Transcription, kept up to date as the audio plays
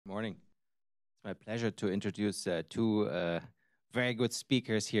Morning. It's my pleasure to introduce two very good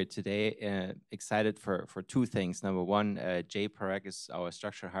speakers here today. Excited for two things. Number one, Jay Parekh is our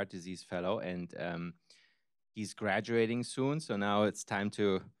structural heart disease fellow, and he's graduating soon. So now it's time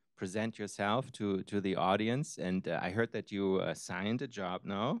to present yourself to the audience. And I heard that you signed a job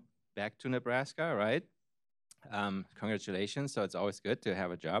now back to Nebraska, right? Congratulations. So it's always good to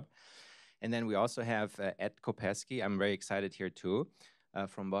have a job. And then we also have Ed Kopesky. I'm very excited here too.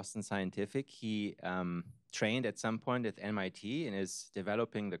 From Boston Scientific. He trained at some point at MIT and is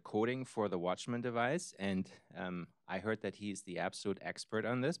developing the coding for the Watchman device. And I heard that he's the absolute expert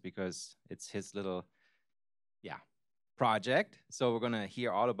on this because it's his little, project. So we're going to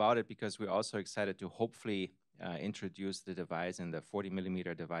hear all about it because we're also excited to hopefully introduce the device and the 40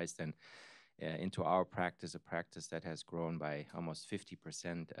 millimeter device then into our practice, a practice that has grown by almost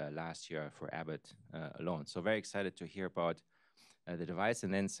 50% last year for Abbott alone. So very excited to hear about the device,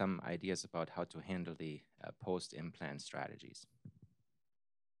 and then some ideas about how to handle the post-implant strategies.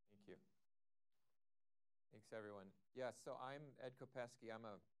 Thank you. Thanks, everyone. Yeah, so I'm Ed Kopesky. I'm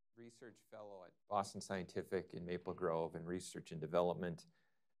a research fellow at Boston Scientific in Maple Grove in research and development.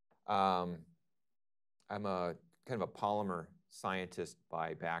 I'm a kind of a polymer scientist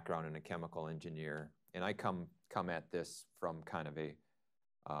by background and a chemical engineer, and I come at this from kind of a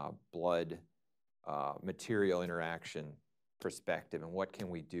blood material interaction perspective, and what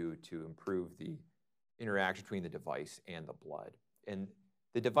can we do to improve the interaction between the device and the blood. And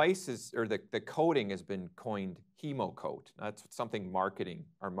the devices, or the coating has been coined hemocoat. That's something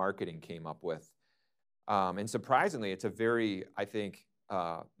our marketing came up with. And surprisingly, it's a very, I think,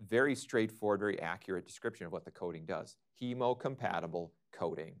 very straightforward, very accurate description of what the coating does. Hemocompatible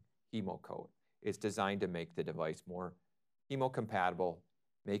coating, hemocoat. It's designed to make the device more hemocompatible,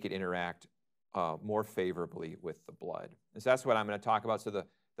 make it interact more favorably with the blood. And so that's what I'm going to talk about. So the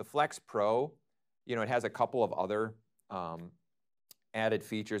Flex Pro, it has a couple of other added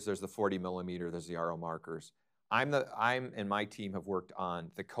features. There's the 40 millimeter, there's the RO markers. I'm and my team have worked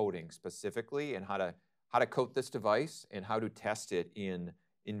on the coating specifically and how to coat this device and how to test it in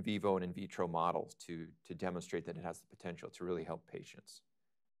vivo and in vitro models to demonstrate that it has the potential to really help patients.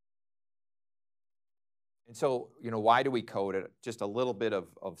 And so, why do we coat it? Just a little bit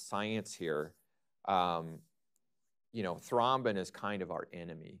of science here. Thrombin is kind of our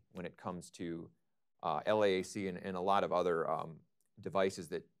enemy when it comes to LAAC and a lot of other devices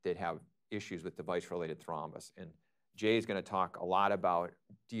that have issues with device-related thrombus. And Jay is going to talk a lot about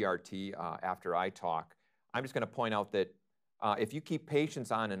DRT after I talk. I'm just going to point out that if you keep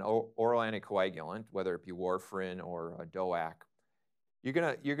patients on an oral anticoagulant, whether it be warfarin or a DOAC,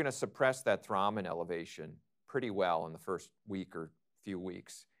 you're gonna suppress that thrombin elevation pretty well in the first week or few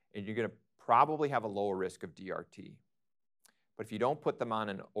weeks, and you're gonna probably have a lower risk of DRT. But if you don't put them on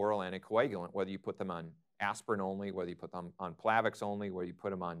an oral anticoagulant, whether you put them on aspirin only, whether you put them on Plavix only, whether you put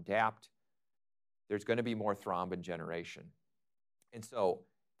them on DAPT, there's going to be more thrombin generation. And so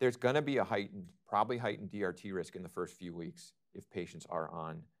there's going to be a probably heightened DRT risk in the first few weeks if patients are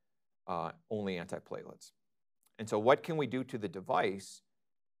on only antiplatelets. And so what can we do to the device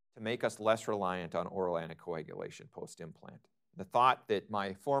to make us less reliant on oral anticoagulation post-implant? The thought that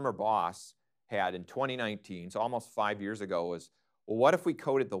my former boss had in 2019, so almost 5 years ago, was, well, what if we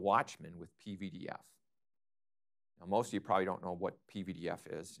coated the Watchman with PVDF? Now, most of you probably don't know what PVDF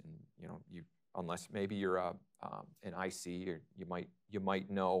is, and unless maybe you're an IC, or you might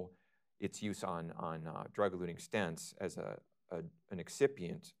know its use on drug-eluting stents as an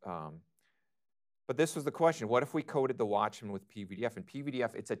excipient. But this was the question: what if we coated the Watchman with PVDF? And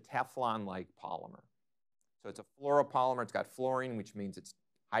PVDF, it's a Teflon-like polymer. So it's a fluoropolymer. It's got fluorine, which means it's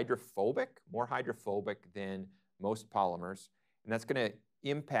hydrophobic, more hydrophobic than most polymers. And that's going to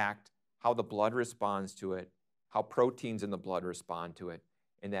impact how the blood responds to it, how proteins in the blood respond to it,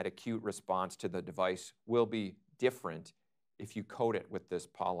 and that acute response to the device will be different if you coat it with this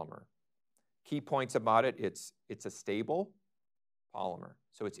polymer. Key points about it: it's a stable polymer.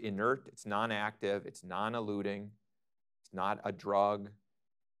 So it's inert, it's non-active, it's non-eluting, it's not a drug.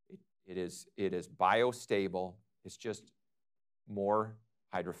 It is biostable. It's just more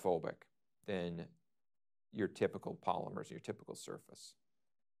hydrophobic than your typical polymers, your typical surface.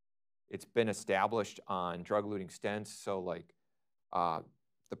 It's been established on drug-eluting stents, so like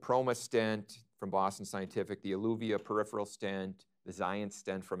the Proma stent from Boston Scientific, the Illuvia peripheral stent, the Xience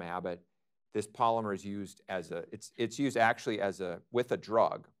stent from Abbott. This polymer is used as it's used actually with a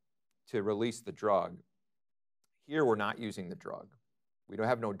drug to release the drug. Here we're not using the drug. We don't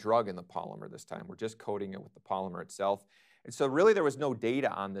have no drug in the polymer this time. We're just coating it with the polymer itself. And so really there was no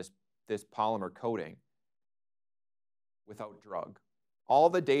data on this polymer coating without drug. all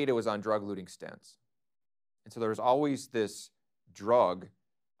the data was on drug-eluting stents. And so there was always this drug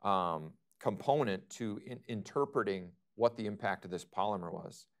component to interpreting what the impact of this polymer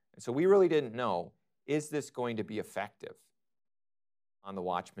was. And so we really didn't know, is this going to be effective on the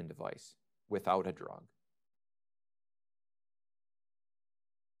Watchman device without a drug?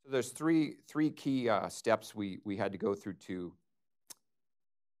 So there's three key steps we had to go through to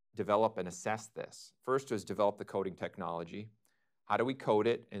develop and assess this. First was develop the coating technology. How do we coat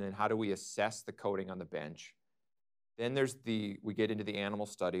it? And then how do we assess the coating on the bench? Then we get into the animal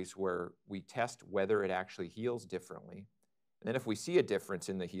studies where we test whether it actually heals differently. And then if we see a difference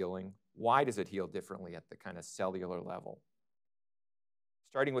in the healing, why does it heal differently at the kind of cellular level?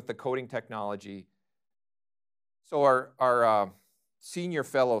 Starting with the coating technology. So our senior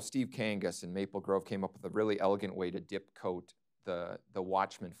fellow, Steve Kangas in Maple Grove, came up with a really elegant way to dip coat the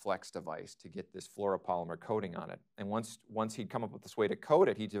Watchman Flex device to get this fluoropolymer coating on it. And once he'd come up with this way to coat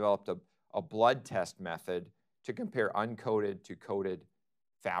it, he developed a blood test method to compare uncoated to coated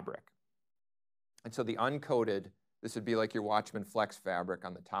fabric. And so the uncoated, this would be like your Watchman Flex fabric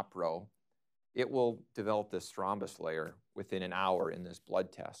on the top row. It will develop this thrombus layer within an hour in this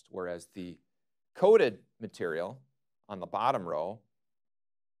blood test, whereas the coated material on the bottom row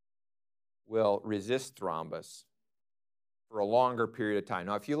will resist thrombus for a longer period of time.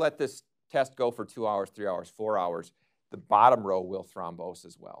 Now, if you let this test go for 2 hours, 3 hours, 4 hours, the bottom row will thrombose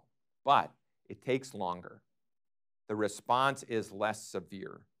as well. But it takes longer. The response is less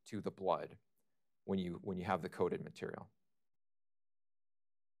severe to the blood when you have the coated material.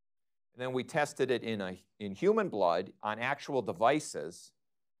 And then we tested it in human blood on actual devices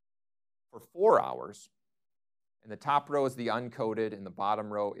for 4 hours. And the top row is the uncoated, and the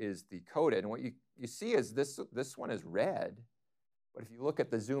bottom row is the coated. And what you see is this one is red. But if you look at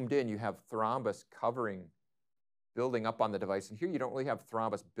the zoomed in, you have thrombus building up on the device. And here you don't really have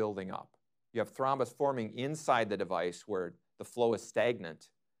thrombus building up. You have thrombus forming inside the device where the flow is stagnant,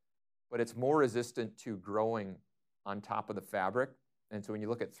 but it's more resistant to growing on top of the fabric. And so when you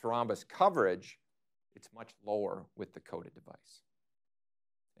look at thrombus coverage, it's much lower with the coated device.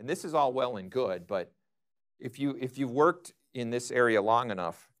 And this is all well and good, but if you've worked in this area long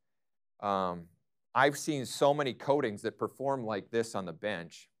enough, I've seen so many coatings that perform like this on the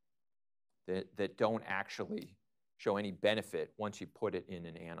bench that don't actually show any benefit once you put it in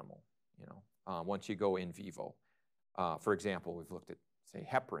an animal. Once you go in vivo. For example, we've looked at, say,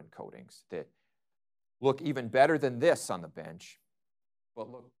 heparin coatings that look even better than this on the bench, but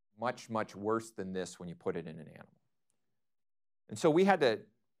look much, much worse than this when you put it in an animal. And so we had to,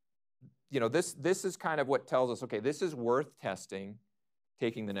 this is kind of what tells us, okay, this is worth testing,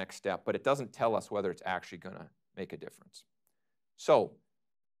 taking the next step, but it doesn't tell us whether it's actually going to make a difference. So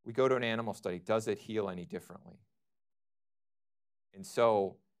we go to an animal study. Does it heal any differently? And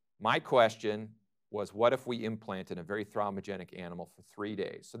so my question was, what if we implanted a very thrombogenic animal for 3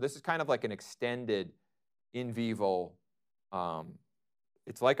 days? So this is kind of like an extended in vivo,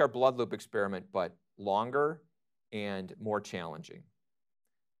 it's like our blood loop experiment, but longer and more challenging.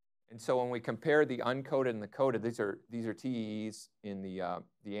 And so when we compare the uncoated and the coated, these are TEEs in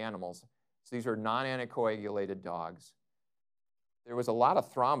the animals. So these are non-anticoagulated dogs. There was a lot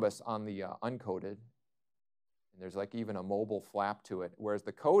of thrombus on the uncoated. And there's like even a mobile flap to it, whereas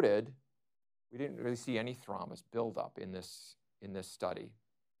the coated, we didn't really see any thrombus buildup in this study.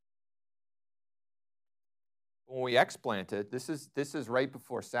 When we explanted, this is right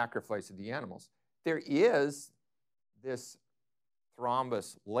before sacrifice of the animals. There is this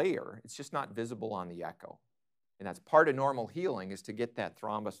thrombus layer. It's just not visible on the echo. And that's part of normal healing, is to get that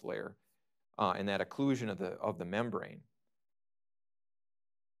thrombus layer and that occlusion of the membrane.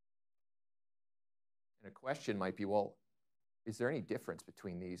 And a question might be, well, is there any difference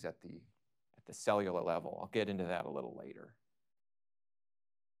between these at the cellular level? I'll get into that a little later.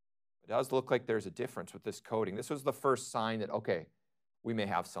 It does look like there's a difference with this coating. This was the first sign that, okay, we may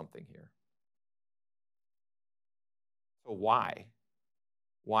have something here. So why?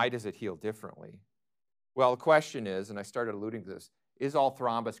 Why does it heal differently? Well, the question is, and I started alluding to this, is all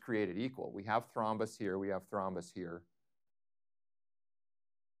thrombus created equal? We have thrombus here, we have thrombus here.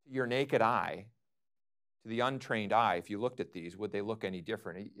 To your naked eye, to the untrained eye, if you looked at these, would they look any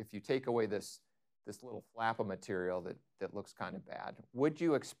different? If you take away this little flap of material that looks kind of bad, would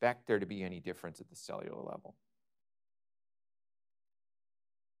you expect there to be any difference at the cellular level?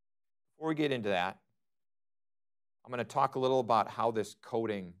 Before we get into that, I'm going to talk a little about how this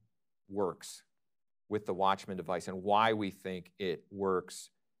coating works with the Watchman device and why we think it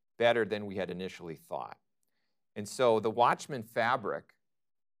works better than we had initially thought. And so the Watchman fabric,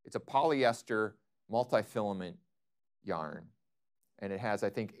 it's a polyester multifilament yarn. and it has, I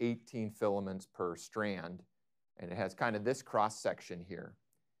think, 18 filaments per strand, and it has kind of this cross section here.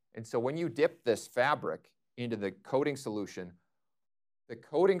 And so when you dip this fabric into the coating solution, the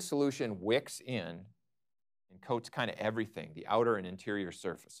coating solution wicks in and coats kind of everything, the outer and interior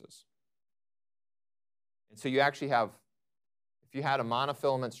surfaces. And so you actually have, if you had a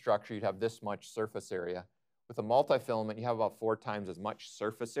monofilament structure, you'd have this much surface area. With a multifilament, you have about 4 times as much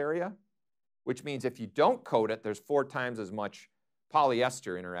surface area, which means if you don't coat it, there's 4 times as much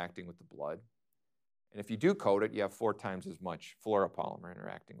polyester interacting with the blood. And if you do coat it, you have 4 times as much fluoropolymer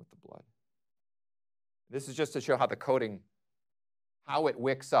interacting with the blood. This is just to show how the coating, how it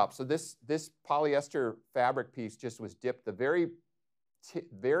wicks up. So this polyester fabric piece just was dipped, the very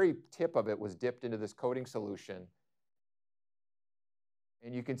tip of it was dipped into this coating solution.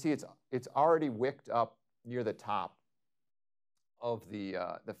 And you can see it's already wicked up near the top of the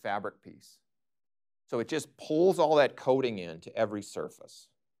fabric piece. So it just pulls all that coating into every surface.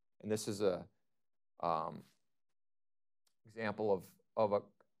 And this is a example of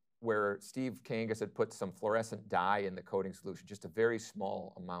where Steve Kangas had put some fluorescent dye in the coating solution, just a very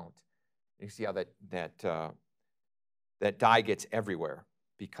small amount. You see how that dye gets everywhere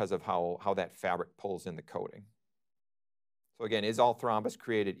because of how that fabric pulls in the coating. So again, is all thrombus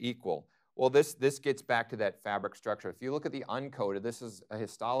created equal? Well, this gets back to that fabric structure. If you look at the uncoated, this is a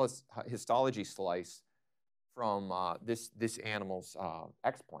histology slice from this animal's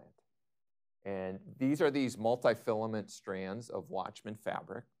explant. And these are these multifilament strands of Watchman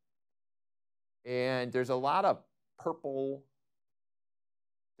fabric. And there's a lot of purple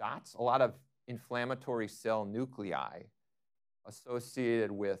dots, a lot of inflammatory cell nuclei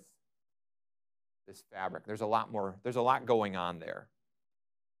associated with this fabric. There's a lot going on there.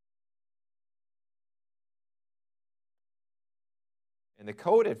 And the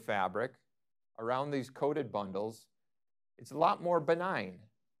coated fabric around these coated bundles, it's a lot more benign.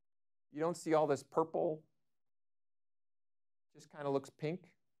 You don't see all this purple, just kind of looks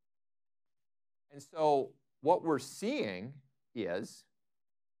pink. And so what we're seeing is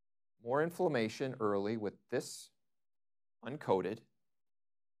more inflammation early with this uncoated,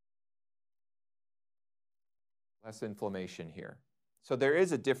 less inflammation here. So there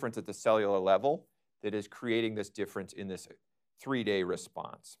is a difference at the cellular level that is creating this difference in this 3-day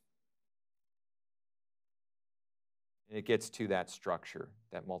response. And it gets to that structure,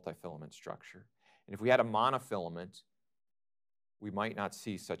 that multifilament structure. And if we had a monofilament, we might not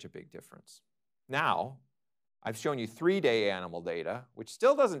see such a big difference. Now, I've shown you 3-day animal data, which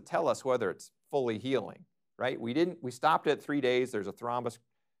still doesn't tell us whether it's fully healing, right? We stopped at 3 days. There's a thrombus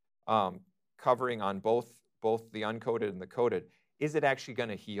covering on both the uncoated and the coated. Is it actually going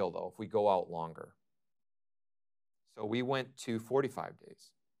to heal, though, if we go out longer? So we went to 45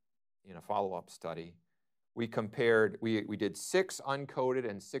 days in a follow-up study. We compared, we did 6 uncoated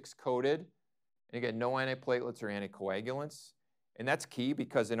and 6 coated. And again, no antiplatelets or anticoagulants. And that's key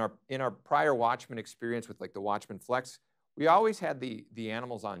because in our prior Watchman experience with like the Watchman Flex, we always had the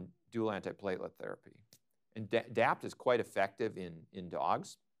animals on dual antiplatelet therapy. And DAPT is quite effective in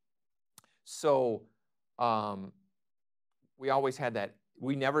dogs. So we always had that.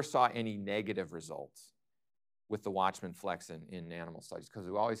 We never saw any negative results with the Watchman Flex in animal studies because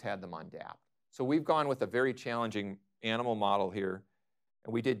we always had them on DAPT. So we've gone with a very challenging animal model here.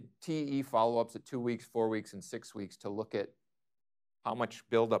 And we did TE follow-ups at 2 weeks, 4 weeks, and 6 weeks to look at how much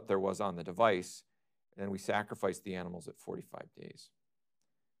buildup there was on the device. And then we sacrificed the animals at 45 days.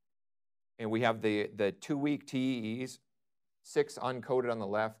 And we have the 2-week TEEs, 6 uncoated on the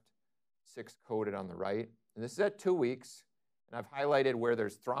left, 6 coated on the right. And this is at 2 weeks. And I've highlighted where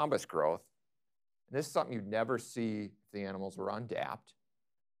there's thrombus growth. And this is something you'd never see if the animals were on DAPT.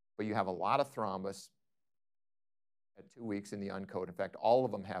 But you have a lot of thrombus at 2 weeks in the uncoated. In fact, all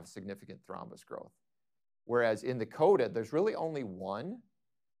of them have significant thrombus growth. Whereas in the coated, there's really only one,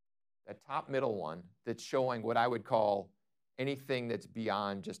 that top middle one, that's showing what I would call anything that's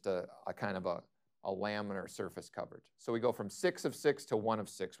beyond just a kind of a laminar surface coverage. So we go from 6 of 6 to 1 of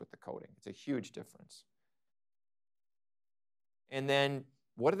 6 with the coating. It's a huge difference. And then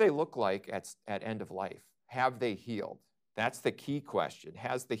what do they look like at end of life? Have they healed? That's the key question.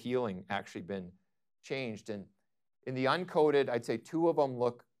 Has the healing actually been changed? And in the uncoated, I'd say 2 of them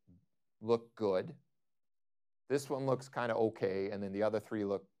look good. This one looks kind of okay, and then the other 3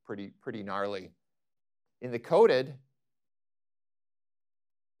 look pretty gnarly. In the coated,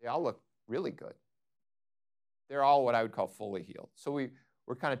 they all look really good. They're all what I would call fully healed. So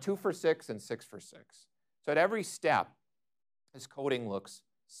we're kind of 2 for 6 and 6 for 6. So at every step, this coating looks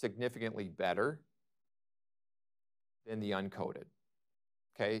significantly better than the uncoated.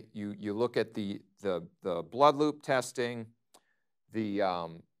 Okay, you look at the blood loop testing,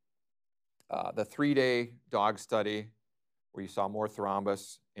 The 3-day dog study where you saw more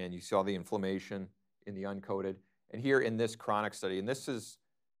thrombus and you saw the inflammation in the uncoated. And here in this chronic study, and this is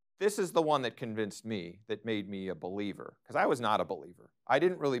the one that convinced me, that made me a believer, because I was not a believer. I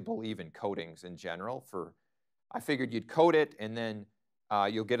didn't really believe in coatings in general. I figured you'd coat it and then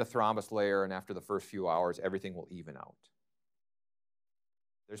you'll get a thrombus layer, and after the first few hours, everything will even out.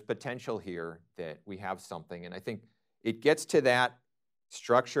 There's potential here that we have something, and I think it gets to that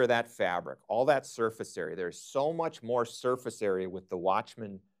structure of that fabric, all that surface area. There's so much more surface area with the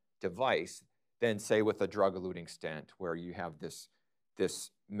Watchman device than, say, with a drug-eluting stent, where you have this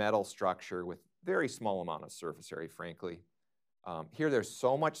metal structure with very small amount of surface area, frankly. Here, there's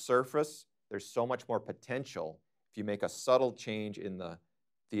so much surface. There's so much more potential if you make a subtle change in the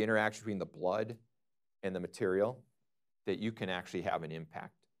interaction between the blood and the material, that you can actually have an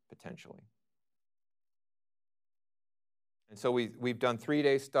impact potentially. And so we've done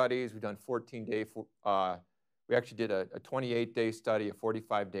 3-day studies. We've done 14-day. We actually did a 28-day study, a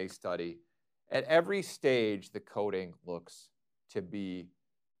 45-day study. At every stage, the coating looks to be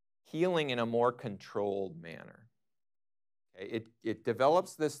healing in a more controlled manner. Okay? It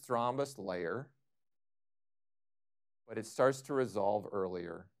develops this thrombus layer, but it starts to resolve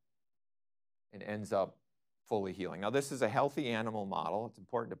earlier and ends up fully healing. Now, this is a healthy animal model. It's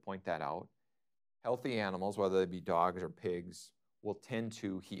important to point that out. Healthy animals, whether they be dogs or pigs, will tend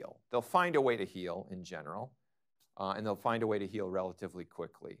to heal. They'll find a way to heal in general, and they'll find a way to heal relatively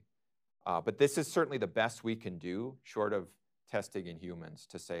quickly. But this is certainly the best we can do, short of testing in humans,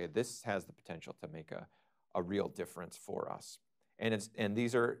 to say this has the potential to make a real difference for us. And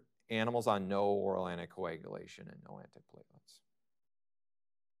these are animals on no oral anticoagulation and no antiplatelets.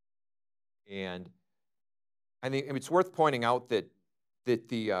 And I think it's worth pointing out that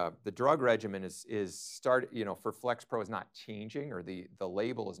the drug regimen for FlexPro is not changing, or the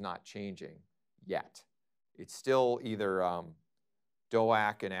label is not changing yet. It's still either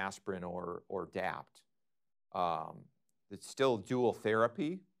DOAC and aspirin or DAPT. It's still dual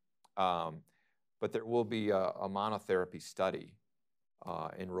therapy, but there will be a monotherapy study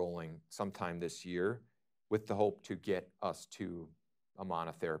enrolling sometime this year, with the hope to get us to a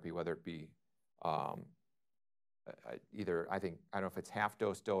monotherapy, whether it be either, I don't know if it's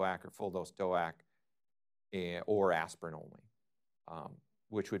half-dose DOAC or full-dose DOAC, or aspirin only,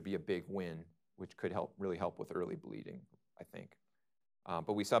 which would be a big win, which could really help with early bleeding, I think.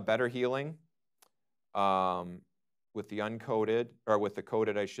 But we saw better healing with the uncoated, or with the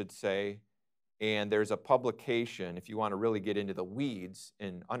coated, I should say. And there's a publication, if you want to really get into the weeds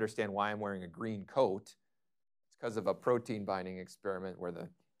and understand why I'm wearing a green coat. It's because of a protein binding experiment where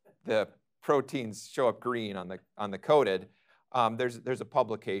the proteins show up green on the coated. There's a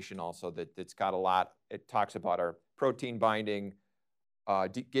publication also that's got a lot. It talks about our protein binding,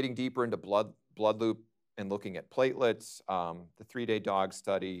 getting deeper into blood loop and looking at platelets, the 3-day dog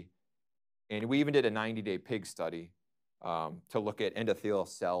study, and we even did a 90-day pig study to look at endothelial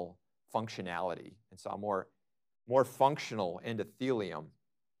cell functionality, and saw more functional endothelium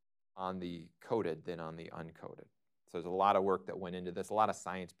on the coated than on the uncoated. So there's a lot of work that went into this, a lot of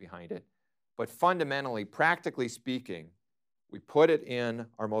science behind it. But fundamentally, practically speaking, we put it in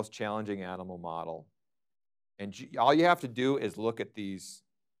our most challenging animal model. And all you have to do is look at these.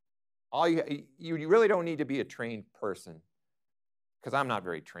 You really don't need to be a trained person, because I'm not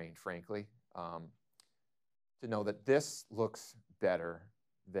very trained, frankly, to know that this looks better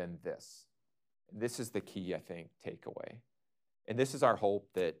than this. This is the key, I think, takeaway. And this is our hope,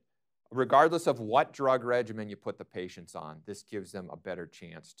 that regardless of what drug regimen you put the patients on, this gives them a better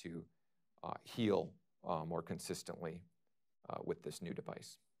chance to heal more consistently with this new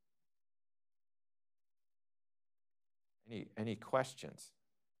device. Any questions?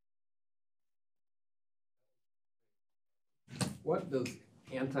 What does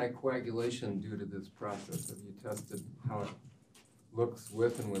anticoagulation do to this process? Have you tested how it looks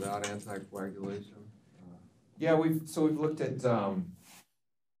with and without anticoagulation? Yeah, we've looked at DAPT.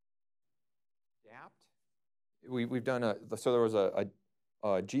 We've done so there was a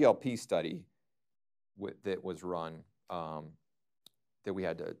GLP study that was run that we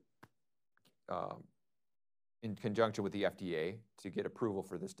had to in conjunction with the FDA to get approval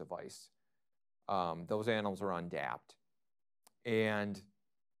for this device. Those animals are on DAPT, and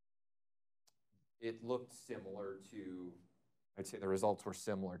it looked similar to, I'd say the results were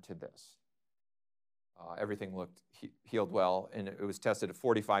similar to this. Everything looked healed well, and it was tested at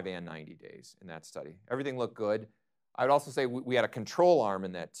 45 and 90 days in that study. Everything looked good. I would also say we had a control arm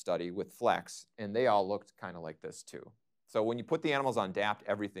in that study with Flex, and they all looked kind of like this too. So when you put the animals on DAPT,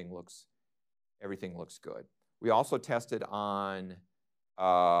 everything looks good. We also tested on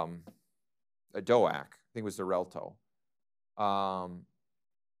a DOAC, I think it was Xarelto.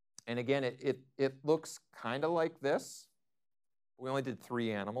 And again, it looks kind of like this. We only did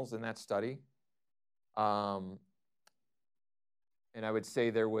 3 animals in that study. And I would say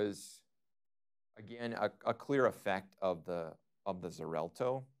there was, again, a clear effect of the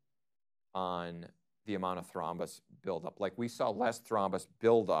Xarelto on the amount of thrombus buildup. Like we saw less thrombus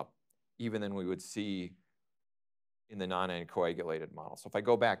buildup even than we would see in the non-anticoagulated model. So if I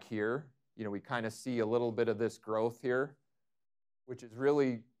go back here, you know, we kind of see a little bit of this growth here, which is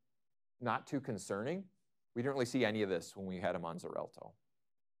really not too concerning. We didn't really see any of this when we had him on Xarelto.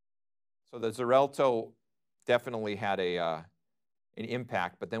 So the Xarelto definitely had an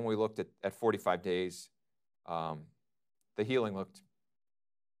impact, but then we looked at 45 days, the healing looked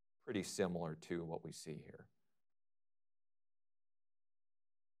pretty similar to what we see here.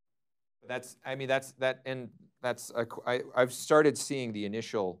 I've started seeing the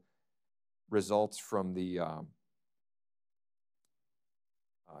initial results from the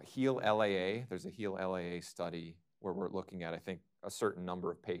HEAL LAA. There's a HEAL LAA study where we're looking at, I think, a certain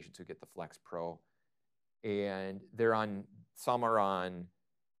number of patients who get the Flex Pro. And some are on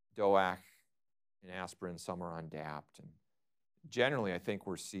DOAC and aspirin, some are on DAPT. And generally, I think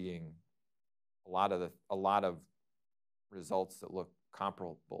we're seeing a lot of results that look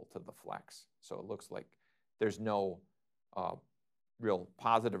comparable to the Flex. So it looks like there's no real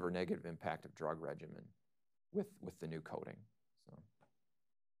positive or negative impact of drug regimen with the new coating.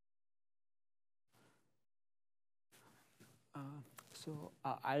 So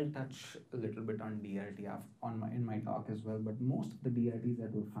I'll touch a little bit on DRT in my talk as well, but most of the DRTs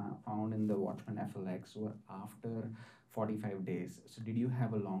that were found in the Watchman FLX were after 45 days. So did you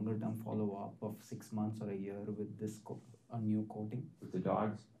have a longer term follow-up of 6 months or a year with this new coating? With the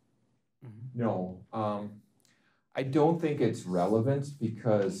dogs? Mm-hmm. No. I don't think it's relevant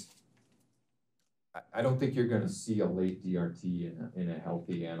because I don't think you're going to see a late DRT in a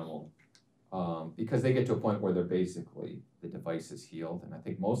healthy animal. Because they get to a point where they're basically, the device is healed. And I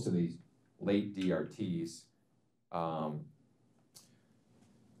think most of these late DRTs,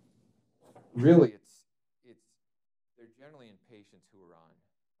 really they're generally in patients who are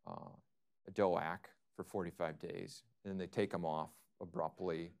on a DOAC for 45 days, and then they take them off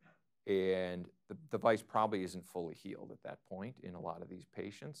abruptly, and the device probably isn't fully healed at that point in a lot of these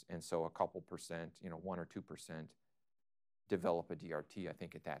patients. And so a couple percent, 1 or 2% develop a DRT, I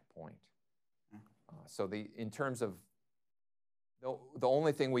think, at that point. So in terms of, the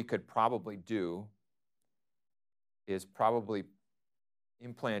only thing we could probably do is probably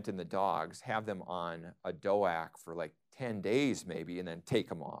implant in the dogs, have them on a DOAC for like 10 days maybe, and then take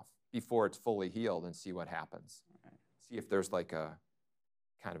them off before it's fully healed and see what happens. Okay. See if there's like a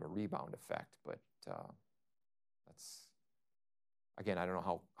kind of a rebound effect, but that's, again, I don't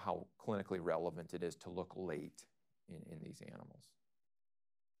know how clinically relevant it is to look late in these animals.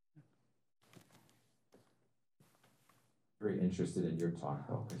 Very interested in your talk,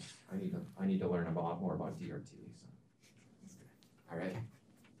 though, because I need to learn a lot more about DRT. So. All right.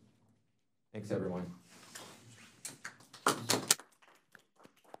 Thanks, everyone.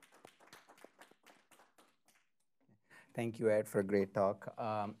 Thank you, Ed, for a great talk.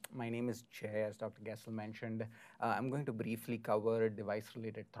 My name is Jay, as Dr. Goessl mentioned. I'm going to briefly cover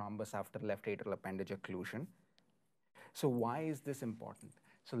device-related thrombus after left atrial appendage occlusion. So why is this important?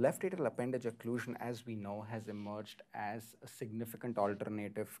 So left atrial appendage occlusion, as we know, has emerged as a significant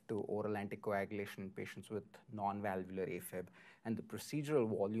alternative to oral anticoagulation in patients with non-valvular AFib, and the procedural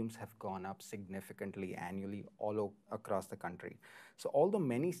volumes have gone up significantly annually all across the country. So although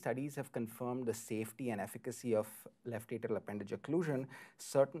many studies have confirmed the safety and efficacy of left atrial appendage occlusion,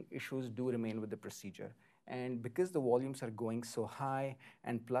 certain issues do remain with the procedure. And because the volumes are going so high,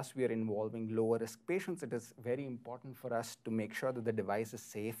 and plus we are involving lower risk patients, it is very important for us to make sure that the device is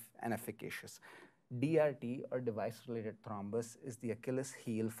safe and efficacious. DRT, or device-related thrombus, is the Achilles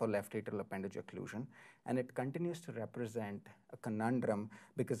heel for left atrial appendage occlusion, and it continues to represent a conundrum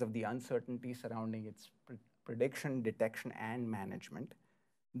because of the uncertainty surrounding its prediction, detection, and management.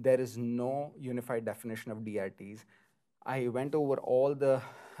 There is no unified definition of DRTs. I went over all the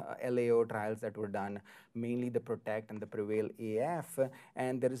LAO trials that were done, mainly the PROTECT and the PREVAIL AF,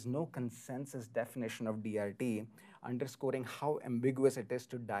 and there is no consensus definition of DRT, underscoring how ambiguous it is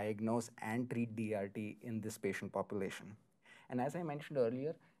to diagnose and treat DRT in this patient population. And as I mentioned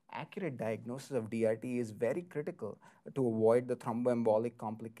earlier, accurate diagnosis of DRT is very critical to avoid the thromboembolic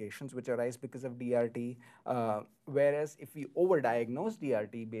complications which arise because of DRT. Whereas if we overdiagnose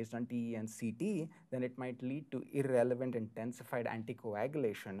DRT based on TE and CT, then it might lead to irrelevant intensified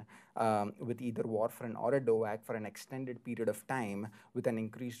anticoagulation with either warfarin or a DOAC for an extended period of time with an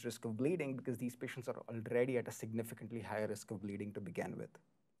increased risk of bleeding, because these patients are already at a significantly higher risk of bleeding to begin with.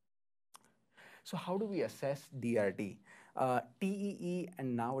 So how do we assess DRT? TEE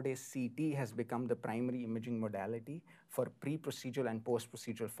and nowadays CT has become the primary imaging modality for pre-procedural and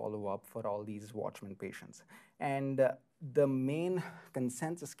post-procedural follow-up for all these Watchman patients. And the main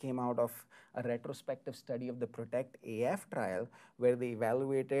consensus came out of a retrospective study of the PROTECT AF trial, where they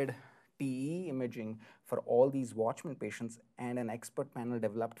evaluated TEE imaging for all these Watchman patients, and an expert panel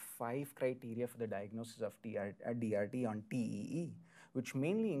developed 5 criteria for the diagnosis of DRT on TEE, which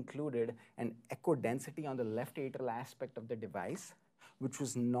mainly included an echo density on the left atrial aspect of the device, which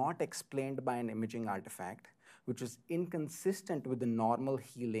was not explained by an imaging artifact, which was inconsistent with the normal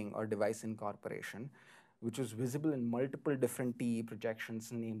healing or device incorporation, which was visible in multiple different TE projections,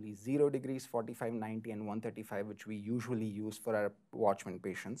 namely 0 degrees, 45, 90, and 135, which we usually use for our Watchman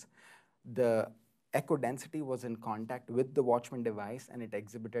patients. The echo density was in contact with the Watchman device, and it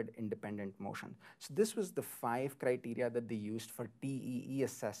exhibited independent motion. So this was the 5 criteria that they used for TEE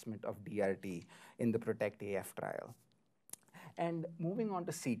assessment of DRT in the PROTECT AF trial. And moving on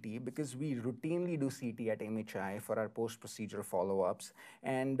to CT, because we routinely do CT at MHI for our post-procedure follow-ups,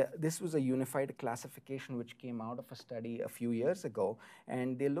 and this was a unified classification which came out of a study a few years ago,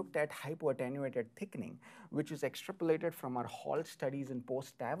 and they looked at hypoattenuated thickening, which is extrapolated from our HALT studies in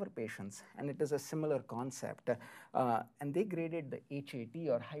post-TAVR patients, and it is a similar concept. And they graded the HAT,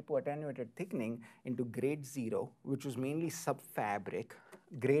 or hypoattenuated thickening, into grade 0, which was mainly subfabric.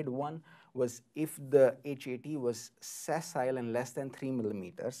 Grade 1 was if the HAT was sessile and less than 3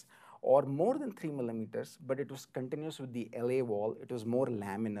 millimeters, or more than 3 millimeters, but it was continuous with the LA wall, it was more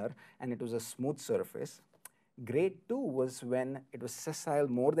laminar, and it was a smooth surface. Grade 2 was when it was sessile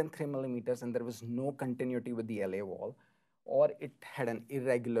more than 3 millimeters and there was no continuity with the LA wall, or it had an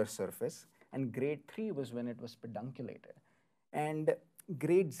irregular surface. And grade 3 was when it was pedunculated. And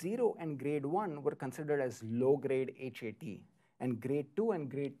grade 0 and grade 1 were considered as low-grade HAT, and grade 2 and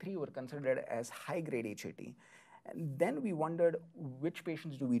grade 3 were considered as high-grade HAT. And then we wondered, which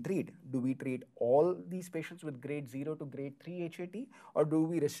patients do we treat? Do we treat all these patients with grade 0 to grade 3 HAT, or do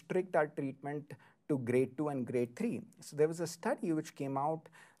we restrict our treatment to grade 2 and grade 3? So there was a study which came out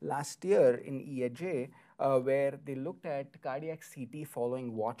last year in EAJ where they looked at cardiac CT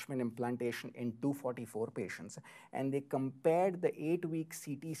following Watchman implantation in 244 patients, and they compared the 8-week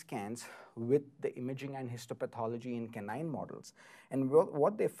CT scans with the imaging and histopathology in canine models. And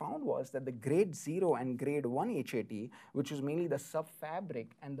what they found was that the grade 0 and grade 1 HAT, which was mainly the subfabric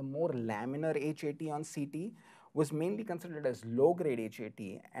and the more laminar HAT on CT, was mainly considered as low-grade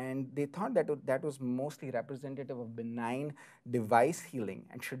HAT, and they thought that that was mostly representative of benign device healing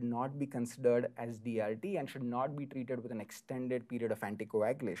and should not be considered as DRT and should not be treated with an extended period of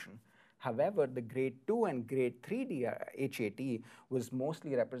anticoagulation. However, the grade 2 and grade 3 HAT was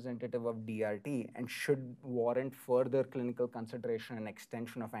mostly representative of DRT and should warrant further clinical consideration and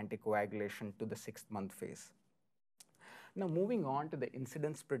extension of anticoagulation to the 6th-month phase. Now, moving on to the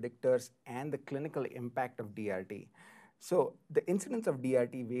incidence predictors and the clinical impact of DRT. So the incidence of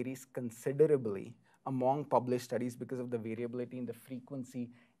DRT varies considerably among published studies because of the variability in the frequency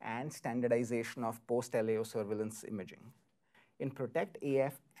and standardization of post-LAO surveillance imaging. In PROTECT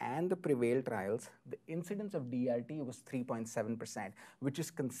AF and the PREVAIL trials, the incidence of DRT was 3.7%, which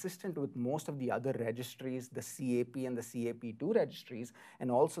is consistent with most of the other registries, the CAP and the CAP2 registries, and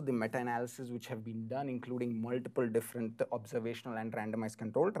also the meta-analysis which have been done, including multiple different observational and randomized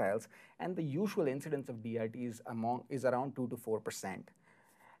control trials, and the usual incidence of DRT is around 2 to 4%.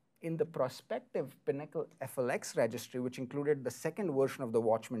 In the prospective Pinnacle FLX registry, which included the second version of the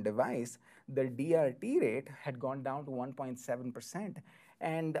Watchman device, the DRT rate had gone down to 1.7%.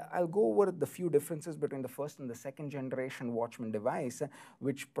 And I'll go over the few differences between the first and the second generation Watchman device,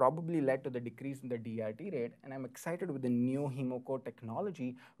 which probably led to the decrease in the DRT rate. And I'm excited with the new HemoCode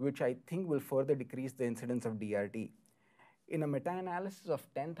technology, which I think will further decrease the incidence of DRT. In a meta-analysis of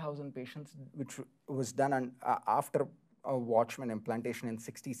 10,000 patients, which was done after a Watchman implantation in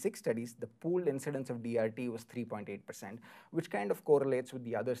 66 studies, the pooled incidence of DRT was 3.8%, which kind of correlates with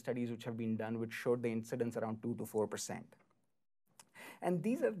the other studies which have been done, which showed the incidence around 2 to 4%. And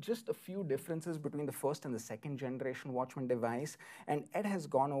these are just a few differences between the first and the second generation Watchman device. And Ed has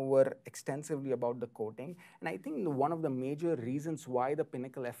gone over extensively about the coating. And I think one of the major reasons why the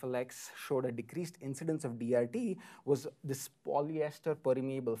Pinnacle FLX showed a decreased incidence of DRT was this polyester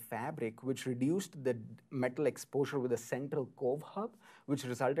permeable fabric, which reduced the metal exposure with a central cove hub, which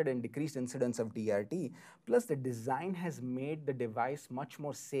resulted in decreased incidence of DRT. Plus, the design has made the device much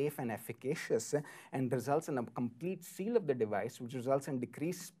more safe and efficacious and results in a complete seal of the device, which results in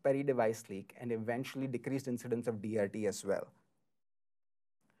decreased peri-device leak and eventually decreased incidence of DRT as well.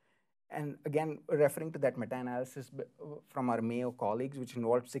 And again, referring to that meta-analysis from our Mayo colleagues, which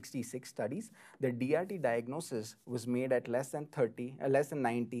involved 66 studies, the DRT diagnosis was made at less than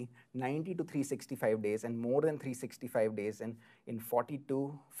 90, 90 to 365 days, and more than 365 days in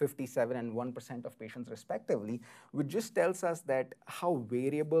 42, 57, and 1% of patients respectively, which just tells us that how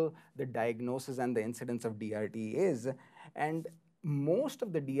variable the diagnosis and the incidence of DRT is. And most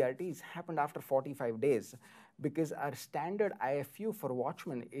of the DRTs happened after 45 days, because our standard IFU for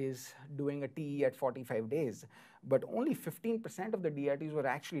Watchman is doing a TE at 45 days, but only 15% of the DRTs were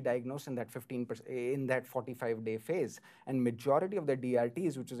actually diagnosed in that 45-day phase, and majority of the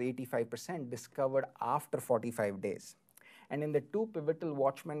DRTs, which is 85%, discovered after 45 days. And in the two pivotal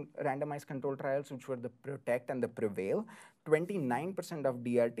Watchman randomized control trials, which were the PROTECT and the PREVAIL, 29% of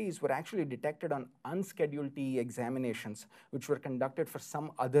DRTs were actually detected on unscheduled TE examinations, which were conducted for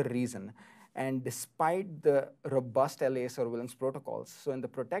some other reason. And despite the robust LAA surveillance protocols, so in the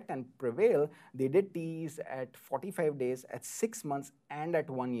PROTECT and PREVAIL, they did TEs at 45 days, at 6 months, and at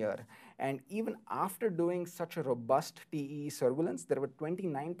 1 year. And even after doing such a robust TE surveillance, there were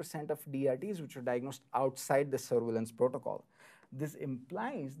 29% of DRTs which were diagnosed outside the surveillance protocol. This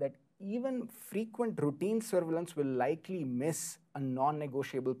implies that even frequent routine surveillance will likely miss a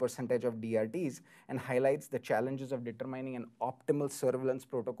non-negotiable percentage of DRTs, and highlights the challenges of determining an optimal surveillance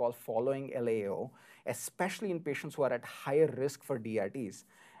protocol following LAO, especially in patients who are at higher risk for DRTs.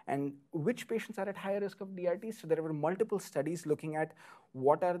 And which patients are at higher risk of DRTs? So there were multiple studies looking at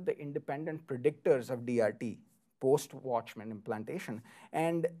what are the independent predictors of DRT post-Watchman implantation.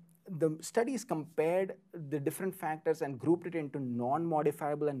 And the studies compared the different factors and grouped it into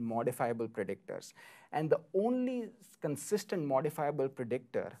non-modifiable and modifiable predictors. And the only consistent modifiable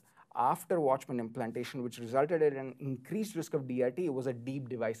predictor after Watchman implantation, which resulted in an increased risk of DRT, was a deep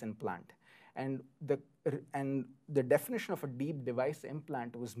device implant. And the definition of a deep device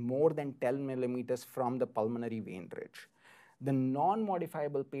implant was more than 10 millimeters from the pulmonary vein ridge. The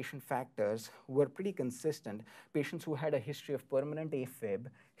non-modifiable patient factors were pretty consistent. Patients who had a history of permanent AFib,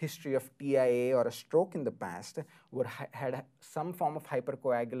 history of TIA or a stroke in the past, had some form of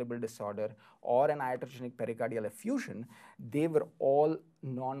hypercoagulable disorder or an iatrogenic pericardial effusion. They were all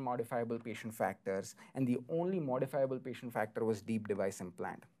non-modifiable patient factors, and the only modifiable patient factor was deep device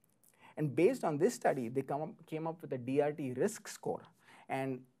implant. And based on this study, they came up with a DRT risk score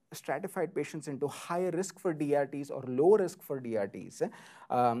and stratified patients into higher risk for DRTs or low risk for DRTs.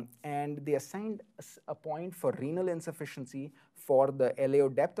 And they assigned a point for renal insufficiency, for the LAO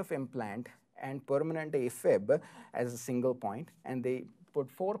depth of implant, and permanent AFib as a single point. And they put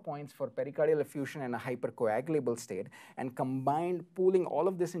 4 points for pericardial effusion and a hypercoagulable state. And combined, pooling all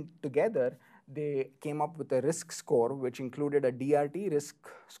of this together, they came up with a risk score, which included a DRT risk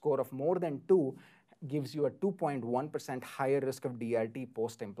score of more than 2, gives you a 2.1% higher risk of DRT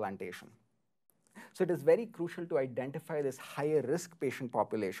post-implantation. So it is very crucial to identify this higher risk patient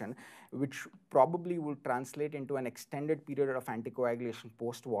population, which probably will translate into an extended period of anticoagulation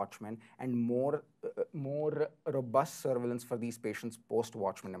post-Watchman and more robust surveillance for these patients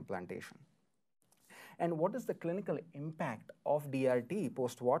post-Watchman implantation. And what is the clinical impact of DRT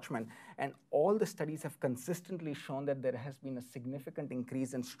post-Watchman? And all the studies have consistently shown that there has been a significant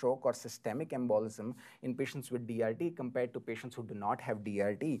increase in stroke or systemic embolism in patients with DRT compared to patients who do not have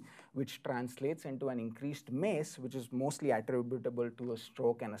DRT, which translates into an increased MACE, which is mostly attributable to a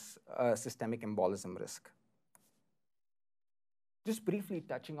stroke and a systemic embolism risk. Just briefly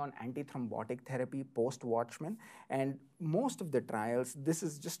touching on antithrombotic therapy post-Watchman, and most of the trials, this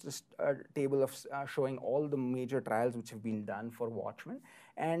is just a table of showing all the major trials which have been done for Watchman,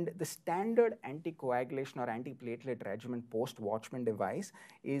 and the standard anticoagulation or antiplatelet regimen post-Watchman device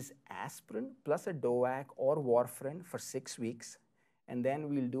is aspirin plus a DOAC or warfarin for 6 weeks, and then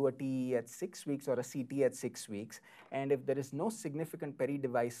we'll do a TE at 6 weeks or a CT at 6 weeks, and if there is no significant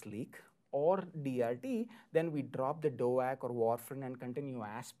peri-device leak or DRT, then we drop the DOAC or warfarin and continue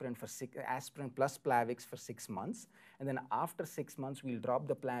aspirin plus Plavix for 6 months. And then after 6 months, we'll drop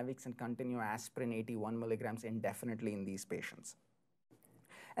the Plavix and continue aspirin 81 milligrams indefinitely in these patients.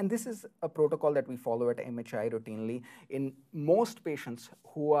 And this is a protocol that we follow at MHI routinely. In most patients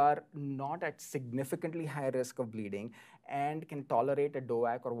who are not at significantly high risk of bleeding and can tolerate a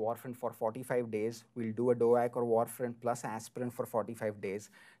DOAC or warfarin for 45 days, we'll do a DOAC or warfarin plus aspirin for 45 days.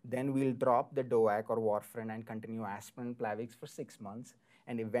 Then we'll drop the DOAC or warfarin and continue aspirin Plavix for 6 months.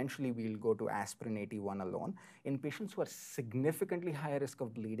 And eventually we'll go to aspirin 81 alone. In patients who are significantly higher risk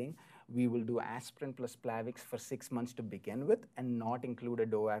of bleeding, we will do aspirin plus Plavix for 6 months to begin with and not include a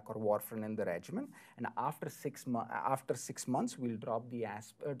DOAC or warfarin in the regimen. And after 6 months, we'll drop the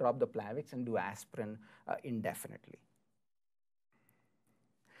Plavix and do aspirin indefinitely.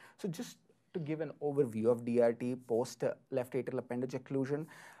 So just to give an overview of DRT post left atrial appendage occlusion,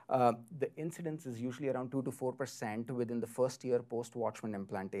 the incidence is usually around 2 to 4% within the first year post Watchman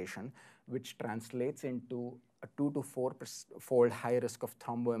implantation, which translates into a 2 to 4-fold high risk of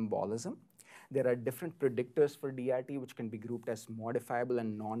thromboembolism. There are different predictors for DRT, which can be grouped as modifiable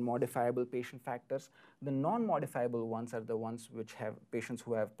and non-modifiable patient factors. The non-modifiable ones are the ones which have patients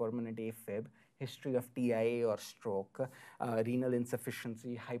who have permanent AFib, history of TIA or stroke, renal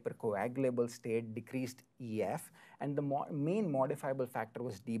insufficiency, hypercoagulable state, decreased EF, and the main modifiable factor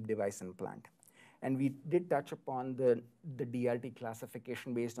was deep device implant. And we did touch upon the DRT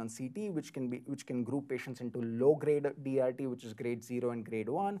classification based on CT, which can group patients into low-grade DRT, which is grade 0 and grade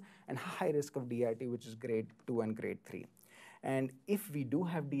 1, and high risk of DRT, which is grade 2 and grade 3. And if we do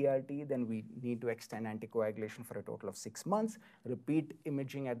have DRT, then we need to extend anticoagulation for a total of 6 months, repeat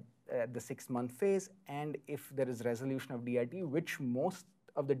imaging at the 6-month phase, and if there is resolution of DRT, which most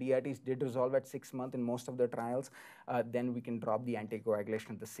of the DRTs did resolve at 6 months in most of the trials, then we can drop the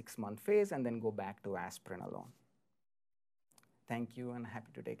anticoagulation at the 6-month phase and then go back to aspirin alone. Thank you, and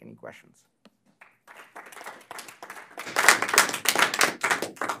happy to take any questions.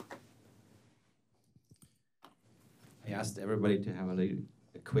 I asked everybody to have a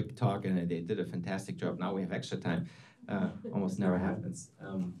quick talk, and they did a fantastic job. Now we have extra time. Almost never happens.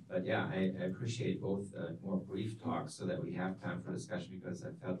 But yeah, I appreciate both more brief talks so that we have time for discussion, because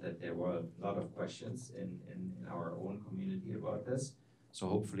I felt that there were a lot of questions in our own community about this. So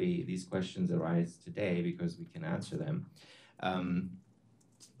hopefully these questions arise today because we can answer them.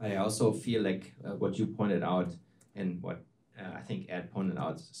 But I also feel like what you pointed out, and what I think Ed pointed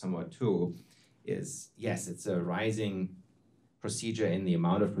out somewhat too, is yes, it's a rising procedure in the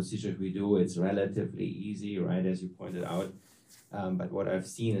amount of procedures we do. It's relatively easy, right, as you pointed out. But what I've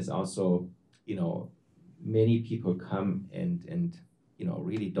seen is also, many people come and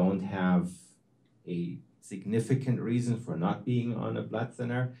really don't have a significant reason for not being on a blood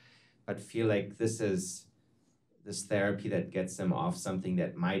thinner, but feel like this is this therapy that gets them off something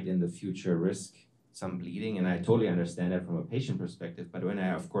that might in the future risk some bleeding. And I totally understand that from a patient perspective. But when I,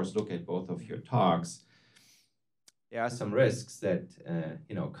 of course, look at both of your talks, there are some risks that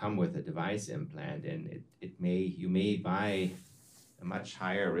come with a device implant, and you may buy a much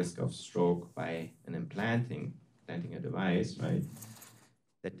higher risk of stroke by implanting a device, right?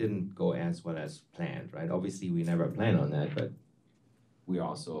 That didn't go as well as planned, right? Obviously, we never plan on that, but we're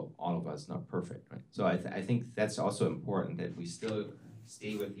also, all of us, not perfect, right? So I think that's also important, that we still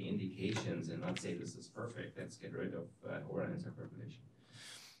stay with the indications and not say this is perfect. Let's get rid of oral anticoagulation.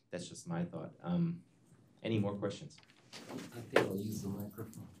 That's just my thought. Any more questions? I think I'll use the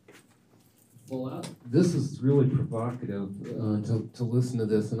microphone. Well, this is really provocative to listen to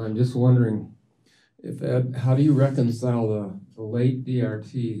this, and I'm just wondering, Ed, how do you reconcile the late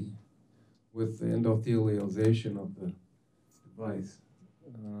DRT with the endothelialization of the device?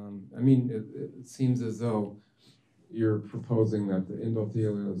 It seems as though you're proposing that the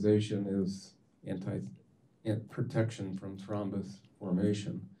endothelialization is protection from thrombus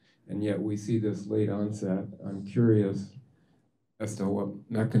formation, and yet we see this late onset. I'm curious as to what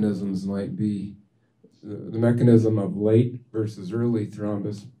mechanisms might be. The mechanism of late versus early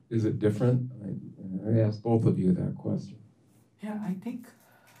thrombus, is it different? I asked both of you that question. Yeah, I think,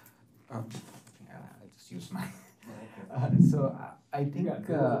 I'll just use my, I think...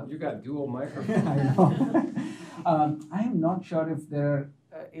 You got dual microphones. I know. I am not sure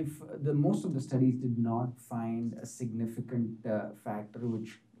if most of the studies did not find a significant factor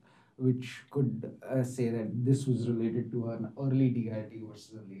which could say that this was related to an early DRT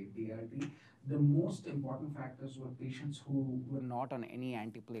versus a late DRT. The most important factors were patients who were not on any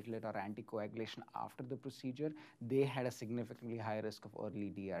antiplatelet or anticoagulation after the procedure. They had a significantly higher risk of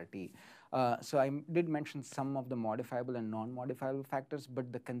early DRT. So I did mention some of the modifiable and non-modifiable factors,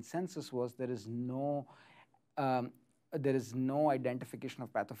 but the consensus was there is no identification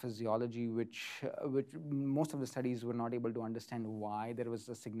of pathophysiology, which most of the studies were not able to understand why there was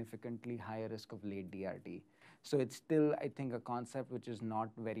a significantly higher risk of late DRT. So it's still, I think, a concept which is not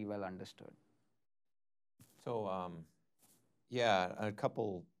very well understood. So, yeah, a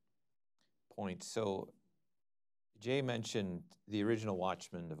couple points. So Jay mentioned the original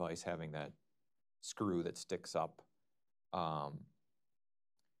Watchman device having that screw that sticks up. And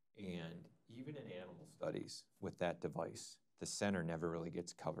even in animal studies with that device, the center never really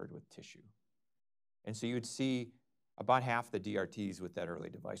gets covered with tissue. And so you'd see about half the DRTs with that early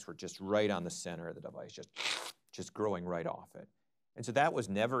device were just right on the center of the device, just growing right off it. And so that was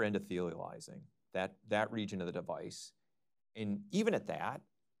never endothelializing, that region of the device. And even at that,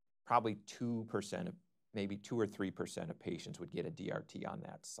 probably 2% of, maybe 2 or 3% of patients would get a DRT on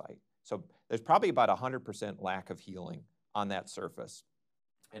that site. So there's probably about 100% lack of healing on that surface,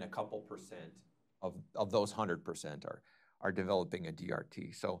 and a couple percent of those 100% are developing a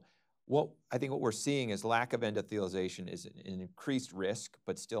DRT. So I think what we're seeing is lack of endothelialization is an increased risk,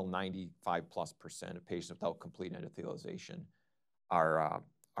 but still 95+% of patients without complete endothelialization are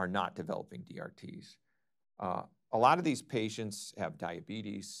not developing DRTs. A lot of these patients have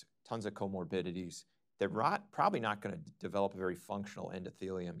diabetes, tons of comorbidities. They're probably not going to develop a very functional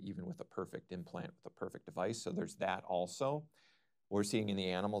endothelium even with a perfect implant, with a perfect device. So there's that also. What we're seeing in the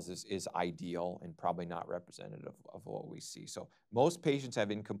animals is ideal and probably not representative of what we see. So most patients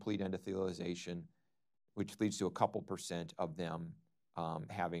have incomplete endothelialization, which leads to a couple percent of them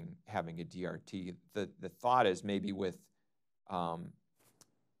having a DRT. The thought is maybe with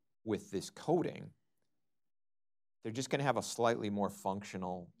this coating, they're just going to have a slightly more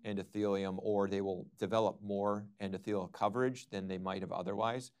functional endothelium, or they will develop more endothelial coverage than they might have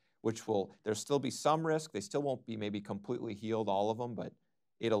otherwise, which there'll still be some risk. They still won't be maybe completely healed, all of them, but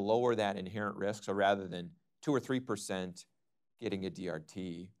it'll lower that inherent risk. So rather than 2 or 3% getting a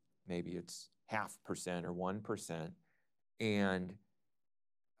DRT, maybe it's 0.5% or 1%. And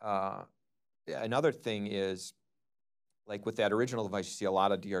another thing is, like with that original device, you see a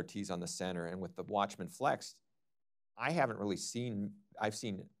lot of DRTs on the center, and with the Watchman Flex, I've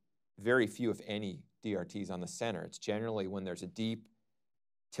seen very few, if any, DRTs on the center. It's generally when there's a deep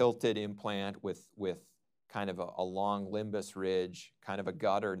tilted implant with kind of a long limbus ridge, kind of a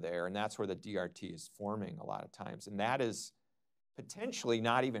gutter there, and that's where the DRT is forming a lot of times. And that is potentially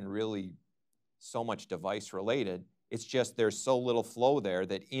not even really so much device related. It's just there's so little flow there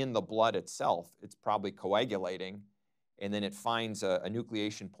that in the blood itself, it's probably coagulating, and then it finds a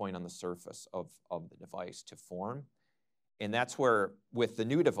nucleation point on the surface of the device to form. And that's where, with the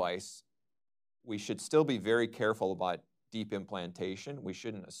new device, we should still be very careful about deep implantation. We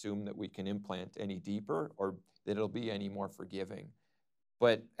shouldn't assume that we can implant any deeper or that it'll be any more forgiving.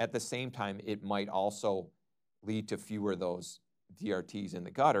 But at the same time, it might also lead to fewer of those DRTs in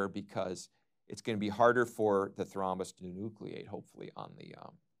the gutter, because it's going to be harder for the thrombus to nucleate, hopefully, on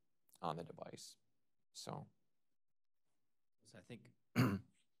the device. So I think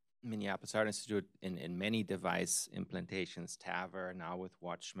Minneapolis Heart Institute in many device implantations, TAVR, now with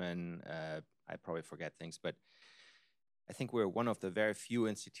Watchman, I probably forget things, but I think we're one of the very few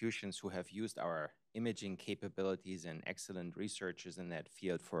institutions who have used our imaging capabilities and excellent researchers in that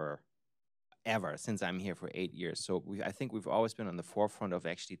field forever, since I'm here for 8 years. So I think we've always been on the forefront of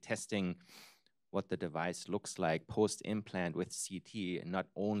actually testing what the device looks like post-implant with CT, and not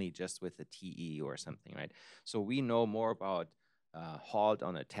only just with the TE or something, right? So we know more about halt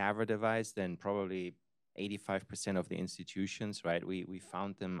on a TAVR device than probably 85% of the institutions, right? We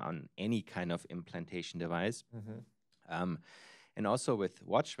found them on any kind of implantation device. Mm-hmm. And also with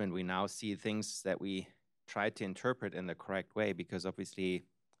Watchman, we now see things that we try to interpret in the correct way, because obviously,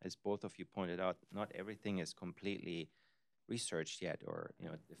 as both of you pointed out, not everything is completely researched yet or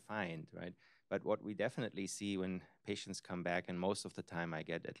defined, right? But what we definitely see when patients come back, and most of the time I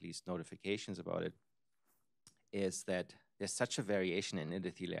get at least notifications about it, is that there's such a variation in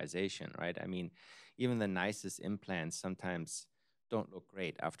endothelialization, right? I mean, even the nicest implants sometimes don't look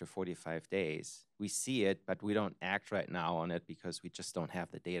great after 45 days. We see it, but we don't act right now on it because we just don't have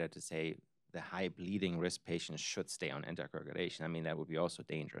the data to say the high bleeding risk patients should stay on anticoagulation. I mean, that would be also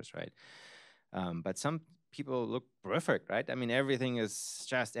dangerous, right? But some people look perfect, right? I mean, everything is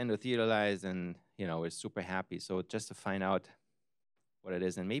just endothelialized and, we're super happy. So just to find out what it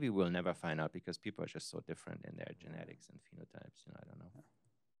is, and maybe we'll never find out because people are just so different in their genetics and phenotypes, I don't know.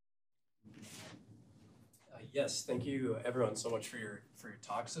 Yes, thank you everyone so much for your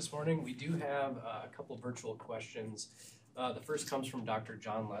talks this morning. We do have a couple virtual questions. The first comes from Dr.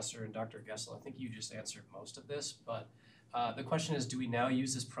 John Lesser and Dr. Goessl. I think you just answered most of this, but the question is, do we now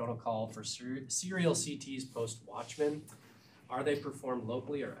use this protocol for serial CTs post-Watchman? Are they performed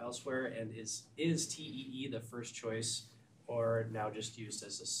locally or elsewhere? And is TEE the first choice, or now just used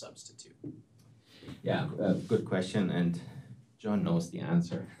as a substitute? Yeah, good question, and John knows the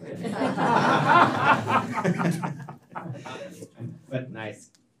answer. But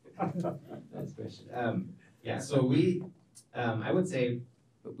nice. Nice question. Yeah, so I would say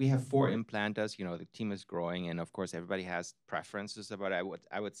we have 4 implanters. You know, the team is growing, and of course, everybody has preferences about it.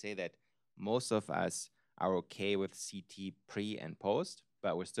 I would say that most of us are okay with CT pre and post,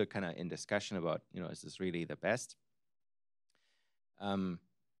 but we're still kind of in discussion about, you know, is this really the best?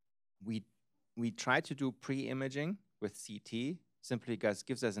 We try to do pre-imaging with CT simply because it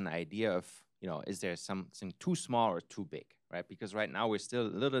gives us an idea of, you know, is there something too small or too big, right? Because right now we're still a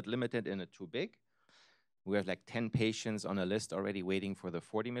little bit limited in a too big. We have like 10 patients on a list already waiting for the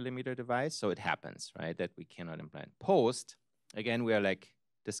 40 millimeter device. So it happens, right, that we cannot implant. Post, again, we are like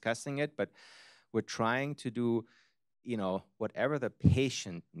discussing it, but we're trying to do, you know, whatever the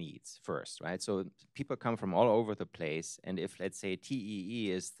patient needs first, right? So people come from all over the place, and if, let's say,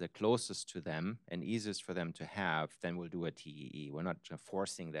 TEE is the closest to them and easiest for them to have, then we'll do a TEE. We're not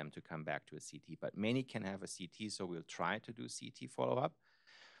forcing them to come back to a CT, but many can have a CT, so we'll try to do CT follow-up,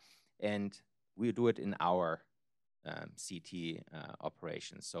 and we'll do it in our CT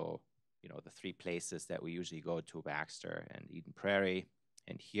operations. So, you know, the 3 places that we usually go to, Baxter and Eden Prairie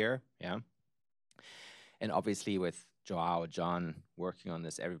and here, yeah. And obviously with John working on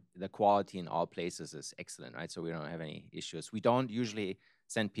this, the quality in all places is excellent, right? So we don't have any issues. We don't usually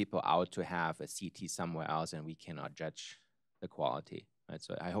send people out to have a CT somewhere else, and we cannot judge the quality, right?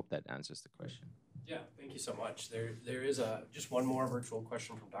 So I hope that answers the question. Yeah, thank you so much. There is just one more virtual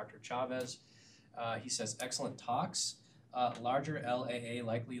question from Dr. Chavez. He says, excellent talks. Larger LAA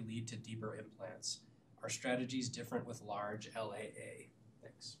likely lead to deeper implants. Are strategies different with large LAA?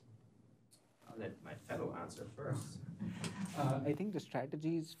 Thanks. I'll let my fellow answer first. I think the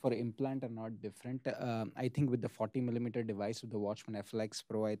strategies for implant are not different. I think with the 40 millimeter device with the Watchman FLX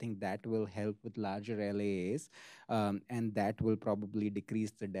Pro, I think that will help with larger LAAs, and that will probably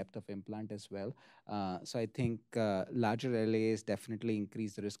decrease the depth of implant as well. So I think larger LAAs definitely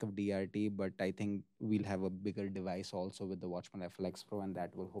increase the risk of DRT, but I think we'll have a bigger device also with the Watchman FLX Pro, and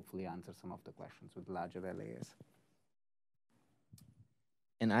that will hopefully answer some of the questions with larger LAAs.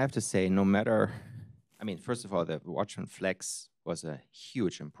 And I have to say, no matter, I mean, first of all, the Watchman Flex was a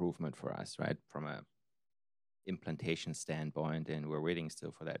huge improvement for us, right? From a implantation standpoint, and we're waiting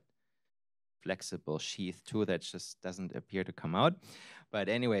still for that flexible sheath too that just doesn't appear to come out. But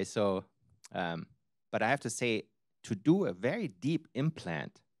anyway, so, but I have to say, to do a very deep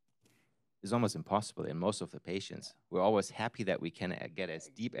implant is almost impossible in most of the patients. We're always happy that we can get as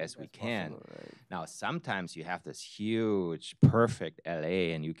deep as we can. Right. Now, sometimes you have this huge, perfect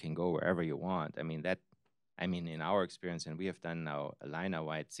LA, and you can go wherever you want. I mean, in our experience, and we have done now Allina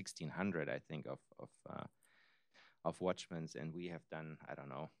wide 1,600, I think, of Watchmans, and we have done, I don't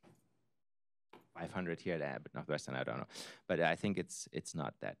know, 500 here at Abbott Northwestern, I don't know. But I think it's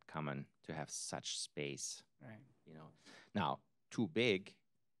not that common to have such space, Right. you know. Now, too big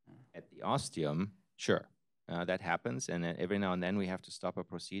at the ostium, sure, that happens, and then every now and then we have to stop a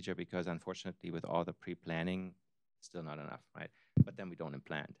procedure because, unfortunately, with all the pre-planning, still not enough, right? But then we don't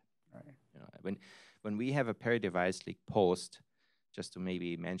implant. Right. You know, when we have a peri-device leak post, just to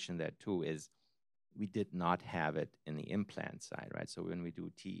maybe mention that too, is we did not have it in the implant side, right? So when we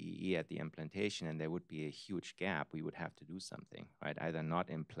do TEE at the implantation and there would be a huge gap, we would have to do something, right? Either not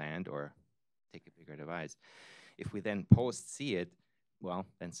implant or take a bigger device. If we then post see it, well,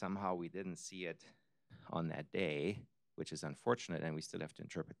 then somehow we didn't see it on that day, which is unfortunate, and we still have to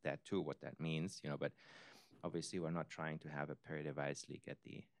interpret that too, what that means, you know, but obviously we're not trying to have a peri-device leak at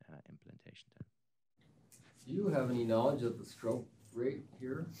the implantation time. Do you have any knowledge of the stroke rate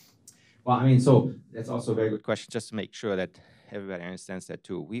here? Well, I mean, so that's also a very good question, just to make sure that everybody understands that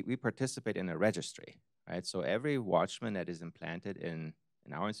too. We participate in a registry, right? So every Watchman that is implanted in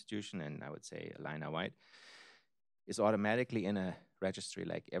our institution, and I would say Allina wide, is automatically in a registry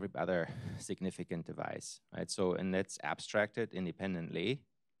like every other significant device, right? So, and that's abstracted independently,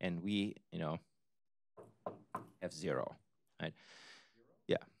 and we, you know, have 0, right?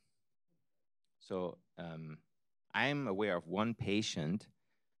 Yeah. So I'm aware of one patient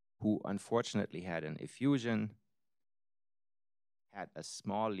who unfortunately had an effusion, had a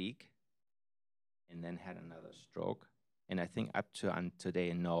small leak, and then had another stroke. And I think up to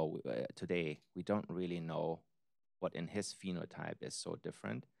today, today we don't really know what in his phenotype is so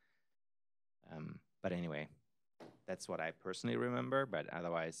different. But anyway, that's what I personally remember. But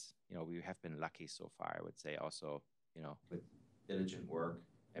otherwise, you know, we have been lucky so far, I would say. Also, you know, with diligent work,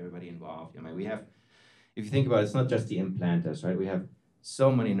 everybody involved. I mean, we have, if you think about it, it's not just the implanters, right? We have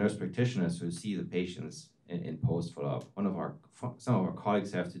so many nurse practitioners who see the patients in post follow-up. Some of our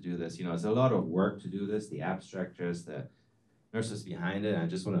colleagues have to do this. You know, it's a lot of work to do this. The abstractors, the nurses behind it. And I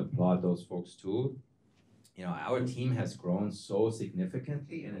just want to applaud those folks too. You know, our team has grown so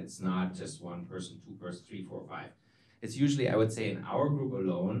significantly, and it's not just one person, two person, 3, 4, 5. It's usually, I would say, in our group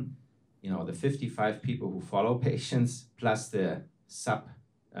alone, you know, the 55 people who follow patients plus the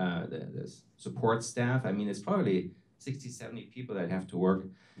the support staff. I mean, it's probably 60, 70 people that have to work,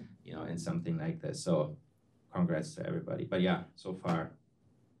 you know, in something like this. So congrats to everybody. But yeah, so far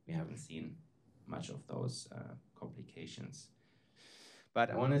we haven't seen much of those complications.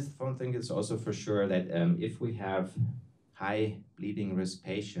 But one thing is also for sure that if we have high bleeding risk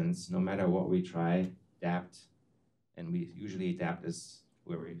patients, no matter what we try, DAPT, and we usually DAPT is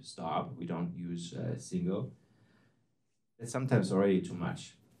where we stop, we don't use single, it's sometimes already too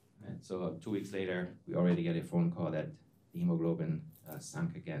much. Right? So 2 weeks later, we already get a phone call that the hemoglobin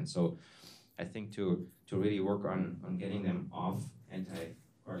sunk again. So I think to really work on getting them off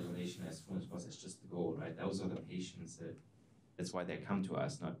anticoagulation as soon as possible is just the goal, right? Those are the patients that's why they come to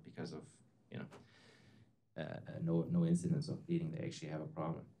us, not because of, you know, no incidence of bleeding. They actually have a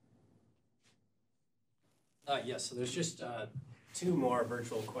problem. Yes, so there's just 2 more